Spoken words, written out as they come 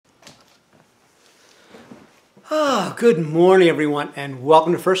Good morning, everyone, and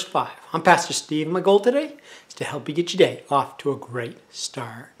welcome to First Five. I'm Pastor Steve, and my goal today is to help you get your day off to a great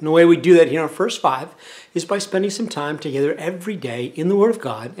start. And the way we do that here on First Five is by spending some time together every day in the Word of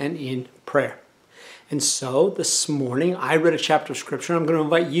God and in prayer. And so this morning, I read a chapter of Scripture, and I'm going to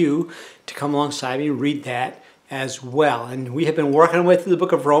invite you to come alongside me and read that as well. And we have been working our way through the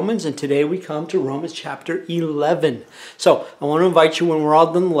book of Romans, and today we come to Romans chapter 11. So I want to invite you, when we're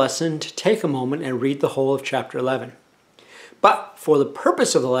all done the lesson, to take a moment and read the whole of chapter 11. But for the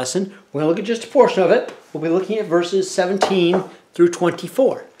purpose of the lesson, we're going to look at just a portion of it. We'll be looking at verses 17 through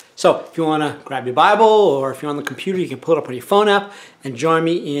 24. So if you want to grab your Bible, or if you're on the computer, you can pull it up on your phone app and join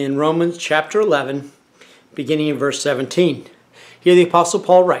me in Romans chapter 11, beginning in verse 17. Here the Apostle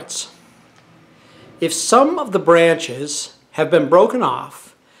Paul writes, "If some of the branches have been broken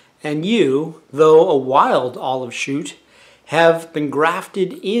off, and you, though a wild olive shoot, have been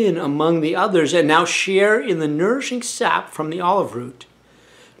grafted in among the others and now share in the nourishing sap from the olive root,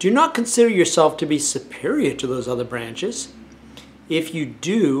 do not consider yourself to be superior to those other branches. If you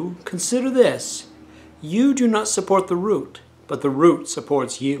do, consider this: you do not support the root, but the root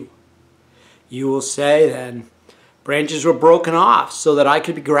supports you. You will say then, branches were broken off so that I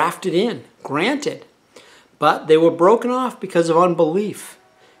could be grafted in. Granted. But they were broken off because of unbelief,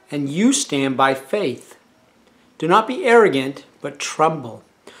 and you stand by faith. Do not be arrogant, but tremble.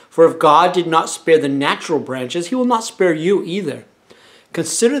 For if God did not spare the natural branches, he will not spare you either.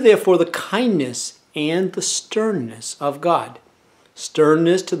 Consider therefore the kindness and the sternness of God.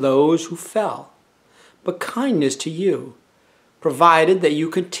 Sternness to those who fell, but kindness to you, provided that you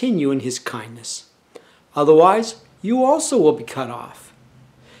continue in his kindness. Otherwise, you also will be cut off.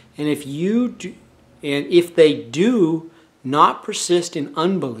 And if they do not persist in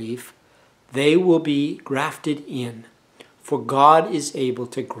unbelief, they will be grafted in, for God is able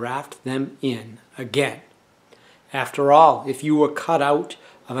to graft them in again. After all, if you were cut out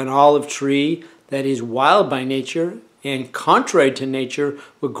of an olive tree that is wild by nature, and contrary to nature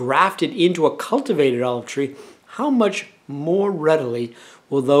were grafted into a cultivated olive tree, how much more readily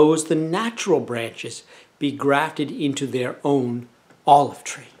will the natural branches be grafted into their own olive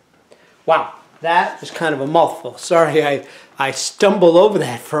tree?" Wow. That was kind of a mouthful. Sorry, I stumbled over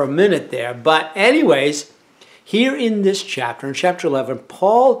that for a minute there. But anyways, here in this chapter, in chapter 11,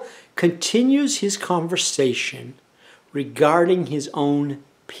 Paul continues his conversation regarding his own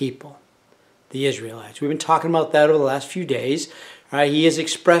people, the Israelites. We've been talking about that over the last few days. He has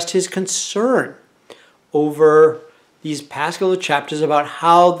expressed his concern over these past couple of chapters about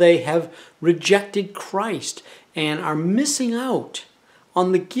how they have rejected Christ and are missing out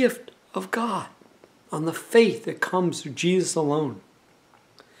on the gift of God, on the faith that comes through Jesus alone.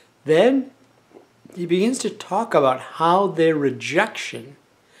 Then he begins to talk about how their rejection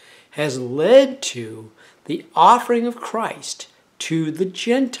has led to the offering of Christ to the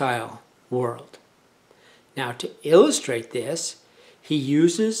Gentile world. Now, to illustrate this, he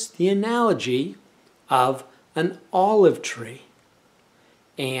uses the analogy of an olive tree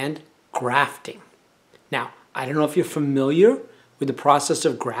and grafting. Now, I don't know if you're familiar with the process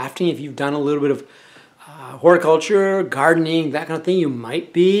of grafting. If you've done a little bit of horticulture, gardening, that kind of thing, you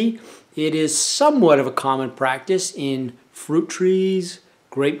might be. It is somewhat of a common practice in fruit trees,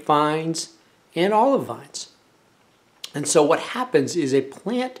 grapevines, and olive vines. And so what happens is a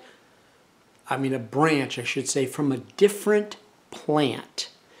branch, I should say, from a different plant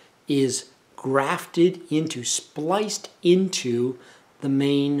is grafted into, spliced into the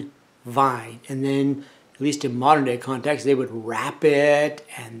main vine. And then, at least in modern day context, they would wrap it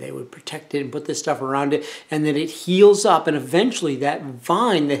and they would protect it and put this stuff around it, and then it heals up, and eventually that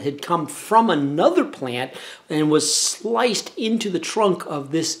vine that had come from another plant and was sliced into the trunk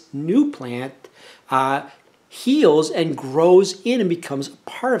of this new plant heals and grows in and becomes a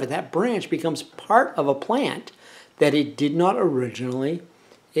part of it. That branch becomes part of a plant that it did not originally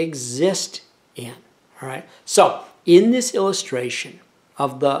exist in. All right. So in this illustration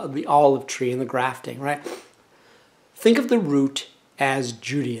of the olive tree and the grafting, right? Think of the root as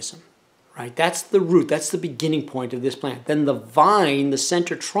Judaism, right? That's the root. That's the beginning point of this plant. Then the vine, the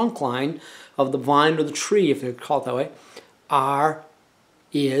center trunk line of the vine or the tree, if they call it that way,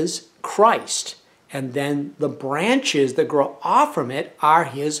 is Christ. And then the branches that grow off from it are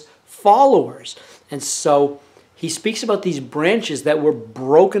his followers. And so he speaks about these branches that were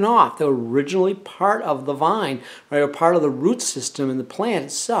broken off, that were originally part of the vine, right, or part of the root system in the plant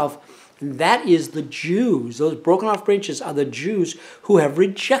itself. And that is the Jews. Those broken off branches are the Jews who have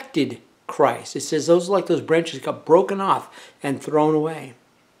rejected Christ. It says those branches got broken off and thrown away.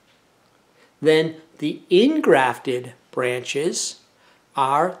 Then the ingrafted branches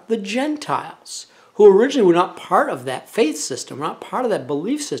are the Gentiles who originally were not part of that faith system, not part of that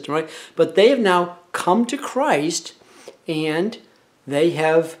belief system, right? But they have now come to Christ, and they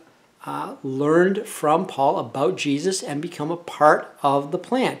have learned from Paul about Jesus and become a part of the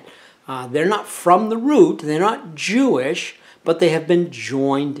plan. They're not from the root, they're not Jewish, but they have been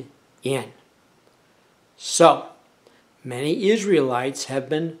joined in. So, many Israelites have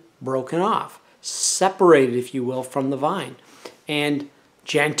been broken off, separated, if you will, from the vine. And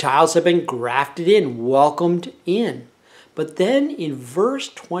Gentiles have been grafted in, welcomed in. But then in verse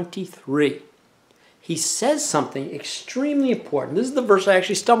 23, he says something extremely important. This is the verse I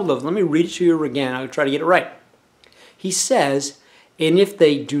actually stumbled over. Let me read it to you again. I'll try to get it right. He says, "And if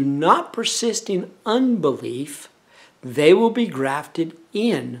they do not persist in unbelief, they will be grafted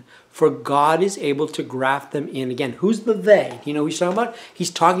in, for God is able to graft them in again." Who's the they? You know who he's talking about?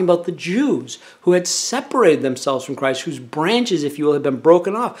 He's talking about the Jews who had separated themselves from Christ, whose branches, if you will, had been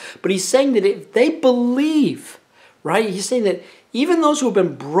broken off. But he's saying that if they believe, right? He's saying that even those who have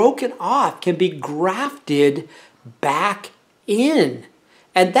been broken off can be grafted back in.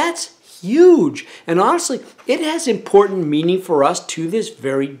 And that's huge. And honestly, it has important meaning for us to this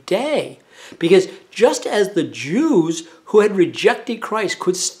very day. Because just as the Jews who had rejected Christ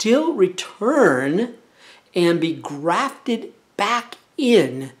could still return and be grafted back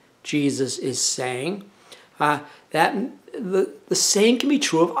in, Jesus is saying, that the same can be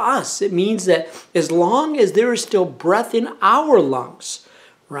true of us. It means that as long as there is still breath in our lungs,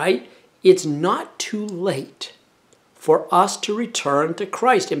 right, it's not too late for us to return to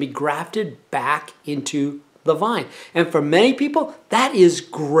Christ and be grafted back into the vine. And for many people, that is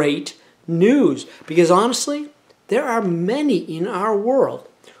great news, because honestly, there are many in our world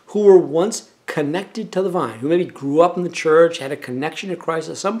who were once connected to the vine, who maybe grew up in the church, had a connection to Christ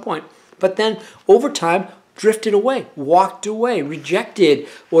at some point, but then over time drifted away, walked away, rejected,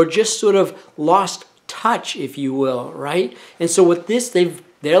 or just sort of lost touch, if you will, right? And so with this,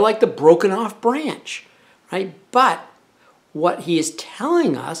 they're like the broken off branch, right? But what he is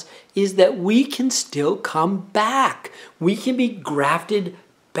telling us is that we can still come back. We can be grafted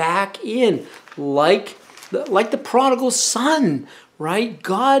back in, like the prodigal son, right?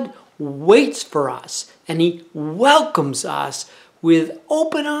 God waits for us, and he welcomes us with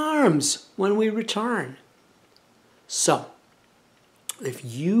open arms when we return. So, if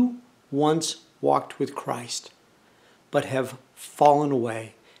you once walked with Christ, but have fallen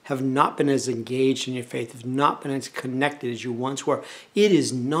away, have not been as engaged in your faith, have not been as connected as you once were, it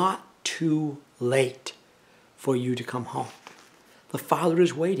is not too late for you to come home. The Father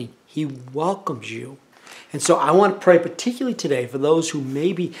is waiting. He welcomes you. And so I want to pray particularly today for those who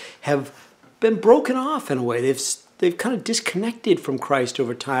maybe have been broken off in a way. They've kind of disconnected from Christ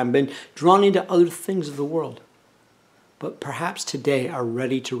over time, been drawn into other things of the world, but perhaps today are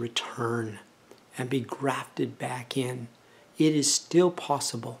ready to return and be grafted back in. It is still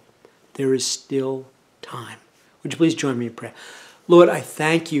possible. There is still time. Would you please join me in prayer? Lord, I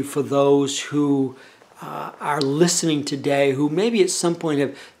thank you for those who are listening today, who maybe at some point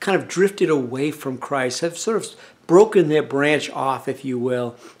have kind of drifted away from Christ, have sort of broken their branch off, if you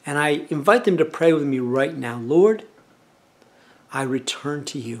will. And I invite them to pray with me right now. Lord, I return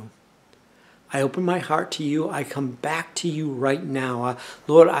to you. I open my heart to you. I come back to you right now.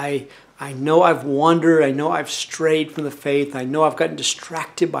 Lord, I know I've wandered. I know I've strayed from the faith. I know I've gotten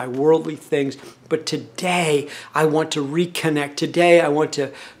distracted by worldly things. But today, I want to reconnect. Today, I want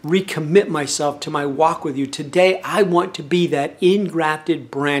to recommit myself to my walk with you. Today, I want to be that engrafted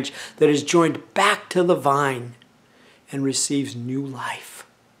branch that is joined back to the vine and receives new life.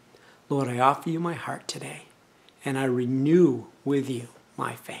 Lord, I offer you my heart today, and I renew with you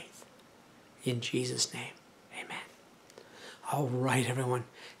my faith. In Jesus' name, amen. All right, everyone.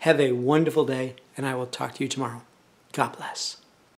 Have a wonderful day, and I will talk to you tomorrow. God bless.